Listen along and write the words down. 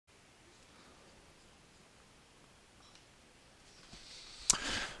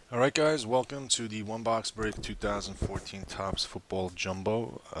Alright guys, welcome to the One Box Break 2014 Topps Football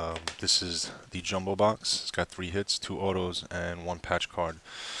Jumbo. This is the Jumbo box. It's got 3 hits, 2 autos, and 1 patch card.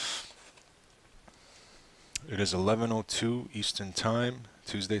 It is 11:02 Eastern Time,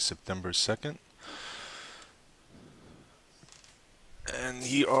 Tuesday, September 2nd. And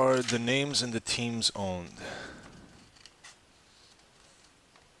here are the names and the teams owned.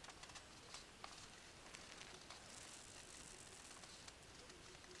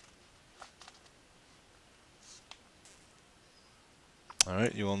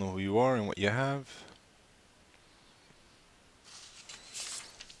 Alright, you all know who you are and what you have.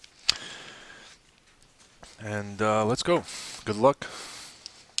 And let's go. Good luck.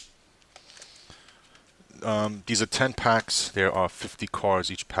 These are 10 packs. There are 50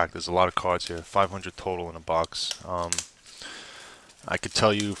 cards each pack. There's a lot of cards here. 500 total in a box. I could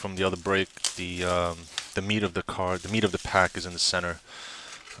tell you from the other break, the meat of the card, the meat of the pack is in the center.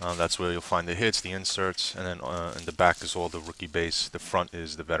 That's where you'll find the hits, the inserts, and then in the back is all the rookie base. The front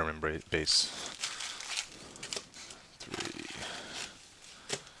is the veteran base. 3.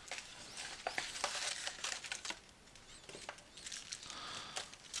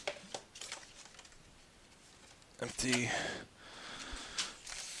 Empty.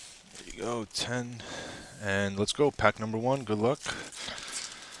 There you go, 10. And let's go, pack number 1. Good luck.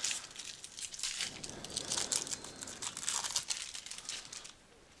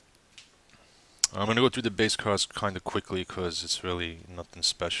 I'm going to go through the base cards kind of quickly because it's really nothing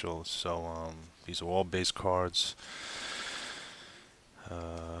special. So these are all base cards.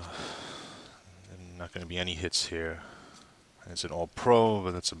 Not going to be any hits here. It's an all-pro,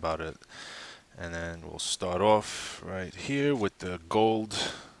 but that's about it. And then we'll start off right here with the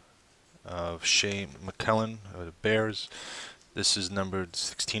gold of Shea McClellin of the Bears. This is numbered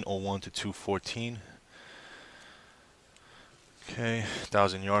 1601 to 214. Okay,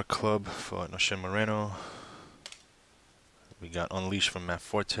 1,000-yard club for Noshin Moreno. We got Unleashed from Matt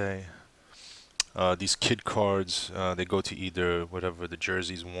Forte. These kid cards, they go to either whatever the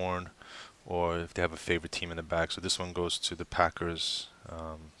jersey's worn, or if they have a favorite team in the back. So this one goes to the Packers,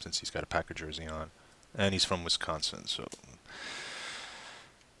 since he's got a Packer jersey on, and he's from Wisconsin. So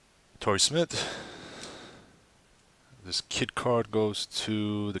Torrey Smith. This kid card goes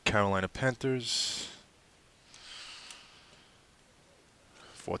to the Carolina Panthers.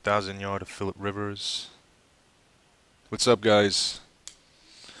 4,000-yard of Phillip Rivers. What's up, guys?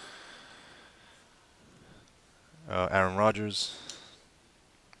 Aaron Rodgers.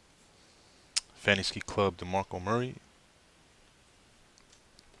 Fantasy Club DeMarco Murray.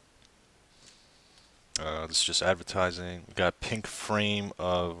 This is just advertising. We got pink frame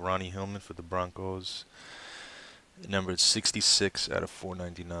of Ronnie Hillman for the Broncos. Numbered 66 out of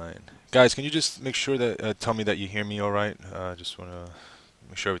 499. Guys, can you just make sure that tell me that you hear me all right? Just want to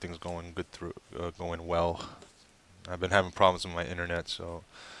make sure everything's going good through, going well. I've been having problems with my internet, so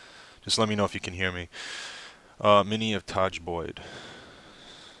just let me know if you can hear me. Mini of Taj Boyd.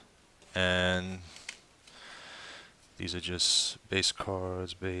 And these are just base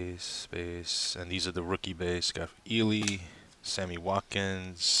cards, base, and these are the rookie base. Got Ely, Sammy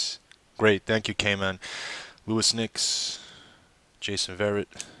Watkins. Great, thank you, K-Man. Lewis Nix, Jason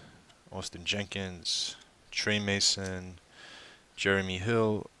Verrett, Austin Jenkins, Trey Mason, Jeremy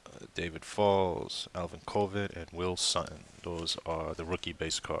Hill, David Falls, Alvin Colvin, and Will Sutton. Those are the rookie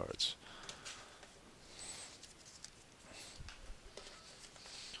base cards.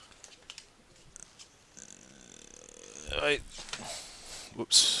 Alright.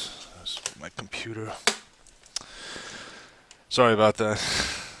 Whoops. That's my computer. Sorry about that.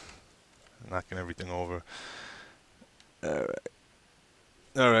 Knocking everything over. Alright.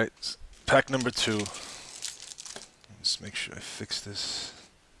 Alright. Pack number 2. Let's make sure I fix this.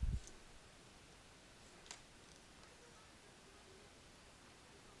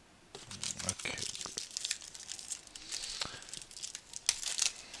 Okay.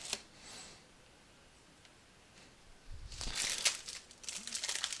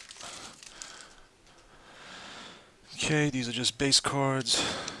 Okay, these are just base cards.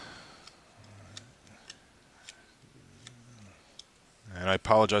 And I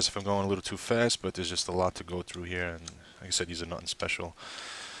apologize if I'm going a little too fast, but there's just a lot to go through here, and like I said, these are nothing special.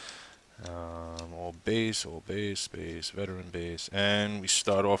 All base, veteran base, and we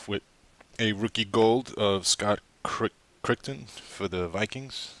start off with a rookie gold of Scott Crichton for the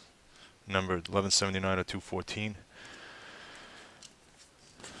Vikings, numbered 1179 to 214.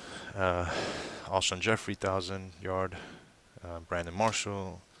 Alshon Jeffrey, 1,000-yard. Brandon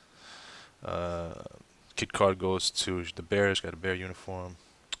Marshall. Kid card goes to the Bears, got a Bear uniform.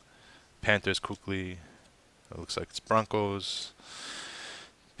 Panthers, Kuechly. It looks like it's Broncos.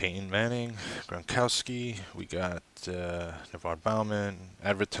 Peyton Manning, Gronkowski. We got Navar Bauman,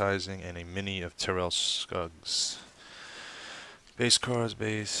 advertising, and a mini of Terrell Suggs. Base cards,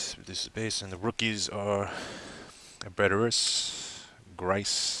 base. This is base, and the rookies are Brederis,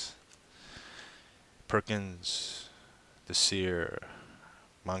 Grice, Perkins, Desir,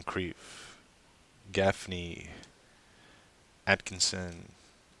 Moncrief, Gaffney, Atkinson,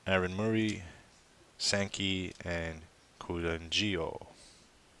 Aaron Murray, Sankey, and Kudangio.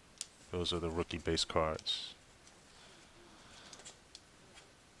 Those are the rookie base cards.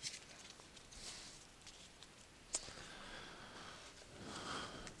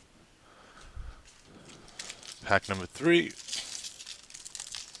 Pack number 3.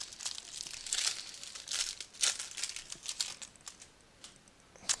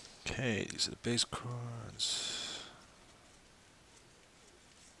 Okay, these are the base cards.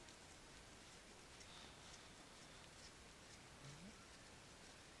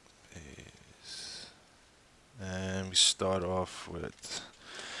 Base. And we start off with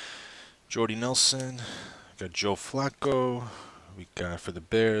Jordy Nelson. We got Joe Flacco. We got for the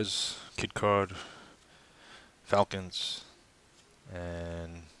Bears, kid card, Falcons.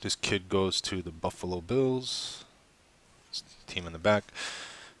 And this kid goes to the Buffalo Bills. Team in the back.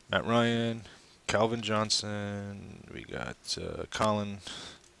 Matt Ryan, Calvin Johnson. We got Colin,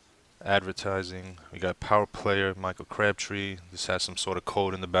 advertising. We got power player Michael Crabtree. This has some sort of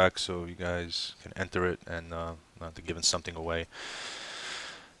code in the back, so you guys can enter it and not to giving something away.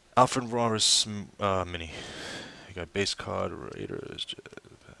 Alfred Morris mini. We got base card Raiders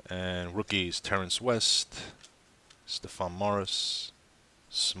and rookies Terrence West, Stephon Morris,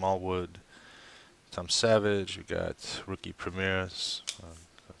 Smallwood, Tom Savage. We got rookie premieres.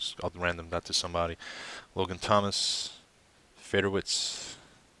 I'll random that to somebody. Logan Thomas, Federwitz,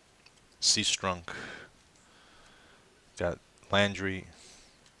 Seastrunk. Got Landry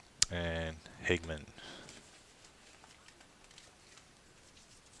and Higman.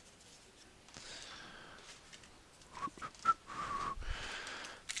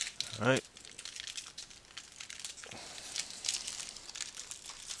 All right.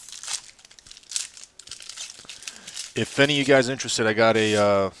 If any of you guys are interested, I got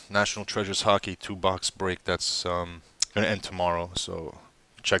a National Treasures Hockey 2-box break that's going to end tomorrow, so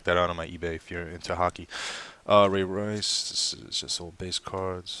check that out on my eBay if you're into hockey. Ray Rice, this is just old base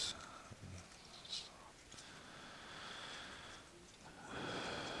cards.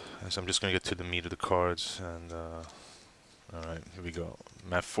 So I'm just going to get to the meat of the cards, and alright, here we go.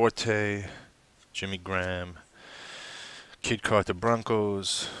 Matt Forte, Jimmy Graham, kid card to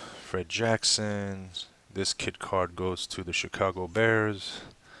Broncos, Fred Jackson. This kid card goes to the Chicago Bears.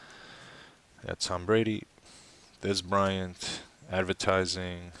 Got Tom Brady, Dez Bryant,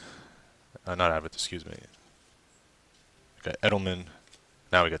 advertising, not advertising, excuse me. We got Edelman.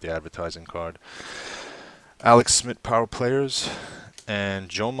 Now we got the advertising card. Alex Smith, power players, and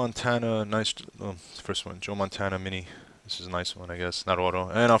Joe Montana. Nice, first one. Joe Montana mini. This is a nice one, I guess. Not auto.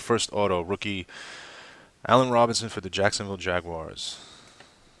 And our first auto rookie, Allen Robinson for the Jacksonville Jaguars.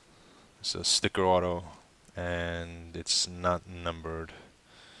 It's a sticker auto, and it's not numbered.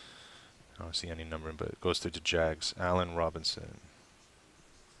 I don't see any numbering, but it goes to the Jags. Allen Robinson.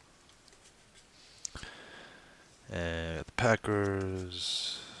 And the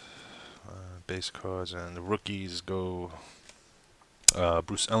Packers, base cards, and the rookies go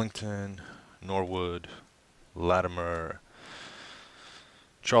Bruce Ellington, Norwood, Latimer,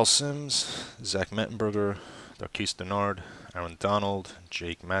 Charles Sims, Zach Mettenberger, Darquise Dennard, Aaron Donald,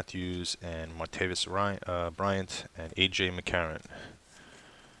 Jake Matthews, and Martavis Bryant, and AJ McCarron.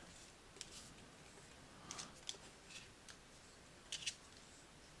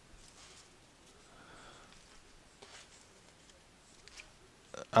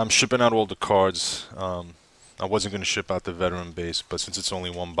 I'm shipping out all the cards. I wasn't going to ship out the veteran base, but since it's only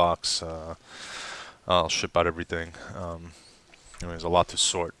one box, I'll ship out everything. There's a lot to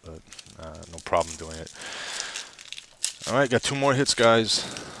sort, but no problem doing it. Alright, got 2 more hits, guys.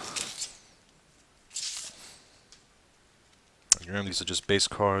 Remember, these are just base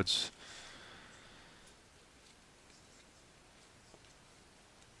cards.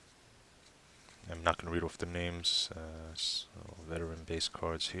 I'm not going to read off the names. So veteran base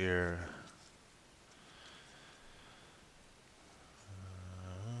cards here.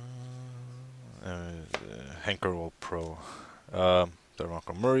 Hanker All Pro.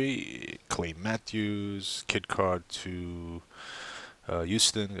 DeMarco Murray, Clay Matthews, kid card to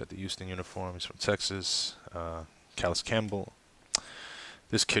Houston. Got the Houston uniform. He's from Texas. Callis Campbell.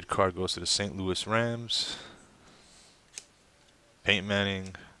 This kid card goes to the St. Louis Rams. Peyton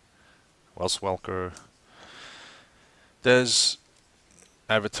Manning, Wes Welker, Dez,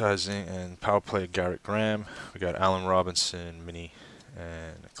 advertising and power play, Garrett Graham. We got Allen Robinson, mini,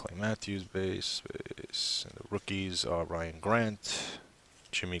 and Clay Matthews, base. And the rookies are Ryan Grant,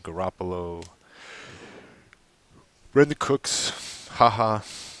 Jimmy Garoppolo, Brandon Cooks, Haha,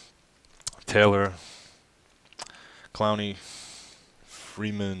 Taylor, Clowney,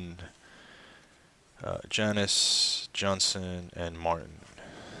 Freeman, Janice, Johnson, and Martin.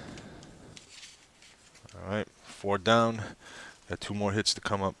 Alright, 4 down. Got 2 more hits to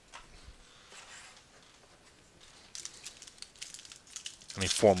come up. I mean,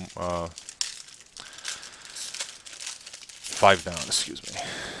 5 down, excuse me.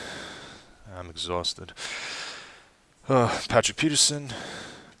 I'm exhausted. Patrick Peterson,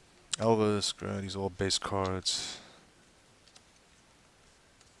 Elvis, these all base cards.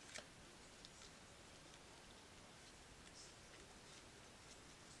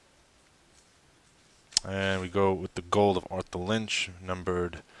 And we go with the gold of Arthur Lynch,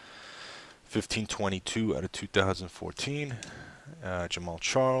 numbered 1522 out of 2014. Jamal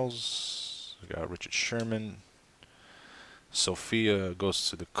Charles, we got Richard Sherman. Sophia goes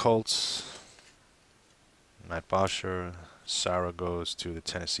to the Colts. Matt Bosher. Sarah goes to the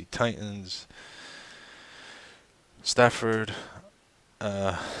Tennessee Titans. Stafford,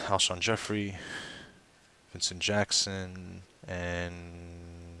 Alshon Jeffrey, Vincent Jackson, and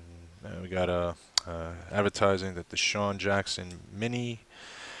we got advertising that Deshaun Jackson mini,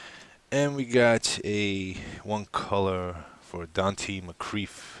 and we got a 1 color for Dante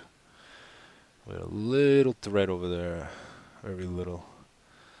McCreef with a little thread over there, very little,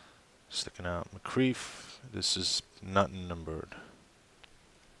 sticking out. McCreef, this is not numbered,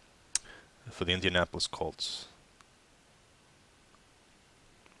 for the Indianapolis Colts.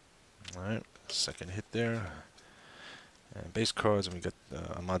 Alright, second hit there. And base cards, and we got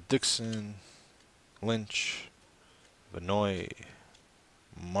Ahmad Dixon, Lynch, Vanoy,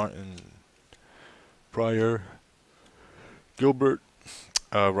 Martin, Pryor, Gilbert,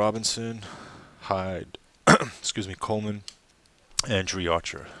 Robinson, Hyde, excuse me, Coleman, and Dre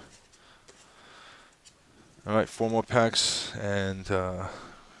Archer. Alright, 4 more packs, and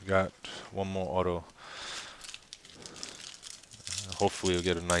we got 1 more auto. Hopefully we'll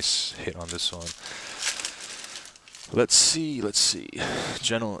get a nice hit on this one. Let's see.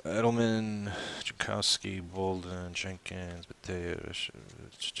 General Edelman, Jankowski, Bolden, Jenkins, Bateo,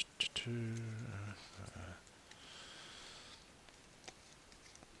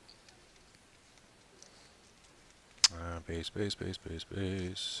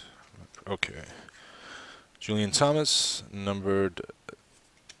 base. Okay. Julian Thomas, numbered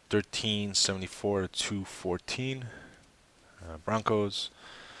 1374 to 214. Broncos.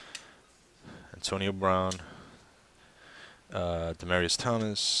 Antonio Brown. Demarius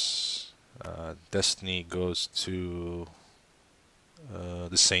Thomas. Destiny goes to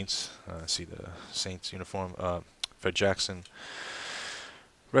the Saints. See the Saints uniform. Fred Jackson.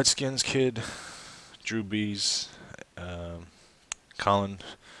 Redskins kid. Drew Brees. Colin.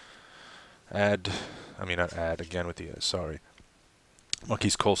 Not ad again with the sorry.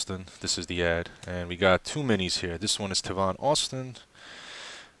 Marquise Colston. This is the ad, and we got 2 minis here. This one is Tavon Austin.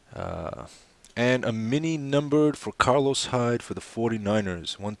 And a mini numbered for Carlos Hyde for the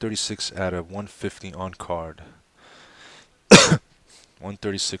 49ers. 136 out of 150 on card.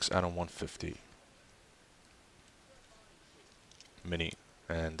 136 out of 150. Mini.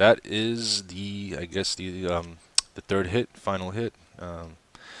 And that is the, I guess, the 3rd hit, final hit.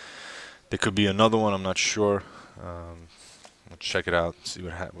 There could be another one, I'm not sure. Let's check it out, see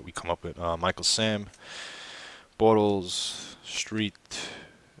what we come up with. Michael Sam, Bortles, Street,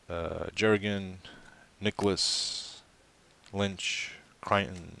 Jerrigan, Nicholas, Lynch,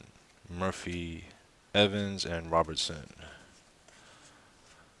 Crichton, Murphy, Evans, and Robertson.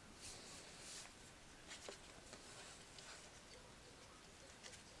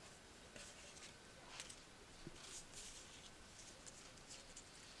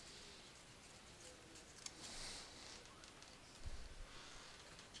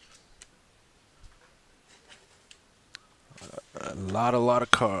 A lot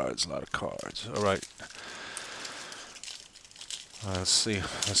of cards, All right. Let's see.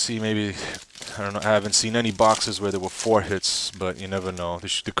 Maybe, I don't know. I haven't seen any boxes where there were 4 hits, but you never know.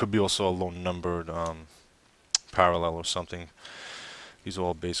 There could be also a low numbered parallel or something. These are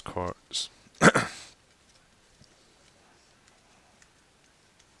all base cards.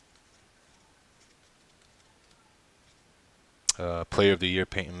 Player of the Year,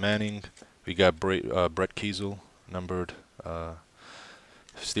 Peyton Manning. We got Brett Kiesel, numbered.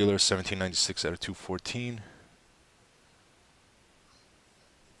 Steelers, 1796 out of 214.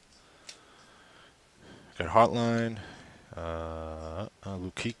 Got Hotline.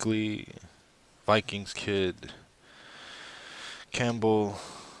 Luke Kuechly, Vikings kid, Campbell,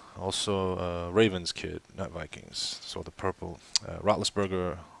 also Ravens kid, not Vikings. So the purple,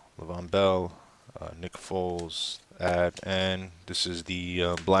 Roethlisberger, Le'Veon Bell, Nick Foles, and this is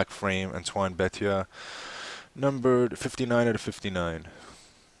the black frame Antoine Bethia, numbered 59 out of 59.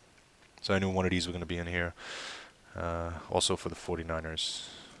 So I knew one of these were going to be in here. Also for the 49ers,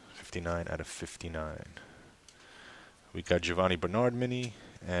 59 out of 59. We got Giovanni Bernard mini,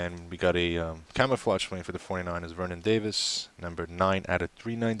 and we got a camouflage frame for the 49ers, Vernon Davis, number 9 out of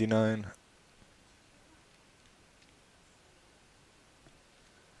 399.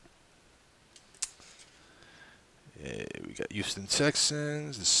 We got Houston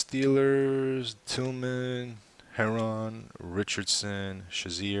Texans, the Steelers, Tillman, Heron, Richardson,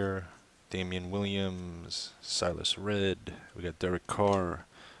 Shazier, Damian Williams, Silas Redd. We got Derek Carr,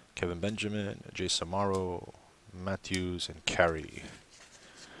 Kevin Benjamin, Jay Samaro, Matthews, and Carey.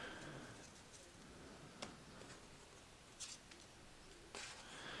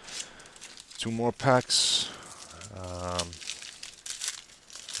 Two more packs.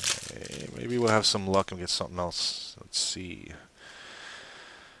 Maybe we'll have some luck and get something else. Let's see.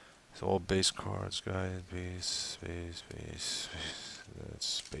 It's all base cards, guys. Base.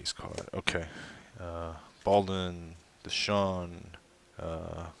 That's base card. Okay. Baldwin, Deshaun,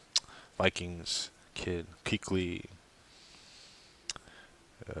 Vikings kid, Kuechly,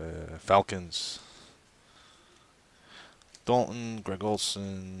 Falcons, Dalton, Greg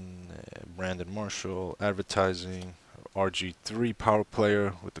Olson, Brandon Marshall, advertising, RG3 power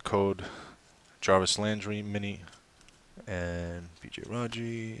player with the code, Jarvis Landry mini, and BJ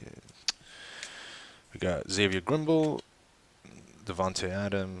Raji. We got Xavier Grimble, Devontae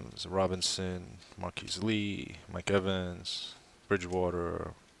Adams, Robinson, Marquise Lee, Mike Evans,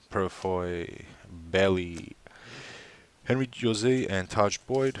 Bridgewater, Purfoy, Bailey, Henry Jose, and Taj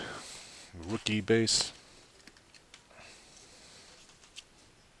Boyd. Rookie base.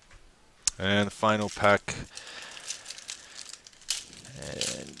 And the final pack.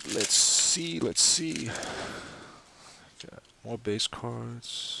 And let's see. Got more base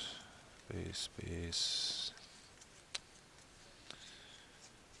cards. Base.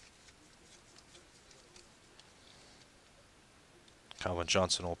 Calvin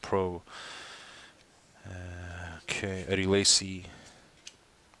Johnson, all pro. Okay, Eddie Lacy.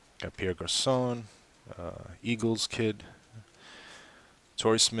 Got Pierre Garçon. Eagles kid.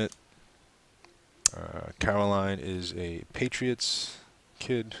 Torrey Smith. Caroline is a Patriots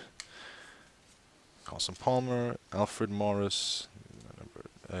kid. Carson Palmer, Alfred Morris,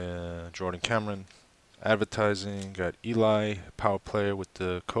 Jordan Cameron. Advertising, got Eli, power player with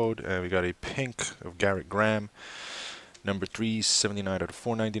the code, and we got a pink of Garrett Graham, number 379 out of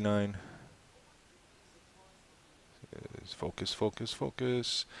 499.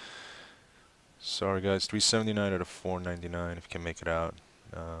 Focus. Sorry guys, 379 out of 499 if you can make it out.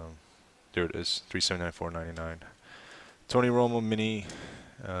 There it is, 379, 499. Tony Romo mini,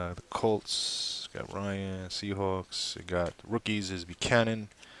 the Colts, got Ryan, Seahawks, we got rookies is Buchanan,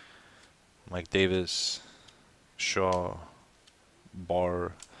 Mike Davis, Shaw,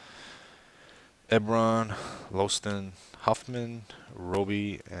 Barr, Ebron, Loston, Huffman,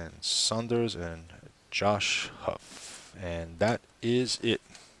 Roby, and Saunders, and Josh Huff. And that is it.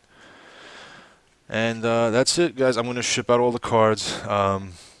 And that's it, guys. I'm going to ship out all the cards.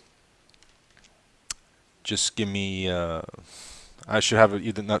 Just give me, I should have it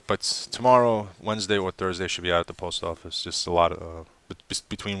either not, but tomorrow, Wednesday or Thursday should be out at the post office. Just a lot of,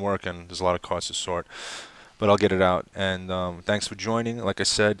 between work and there's a lot of cards to sort. But I'll get it out. And thanks for joining. Like I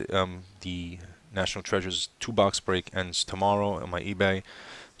said, the National Treasures 2-box break ends tomorrow on my eBay.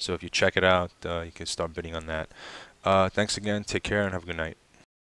 So if you check it out, you can start bidding on that. Thanks again. Take care and have a good night.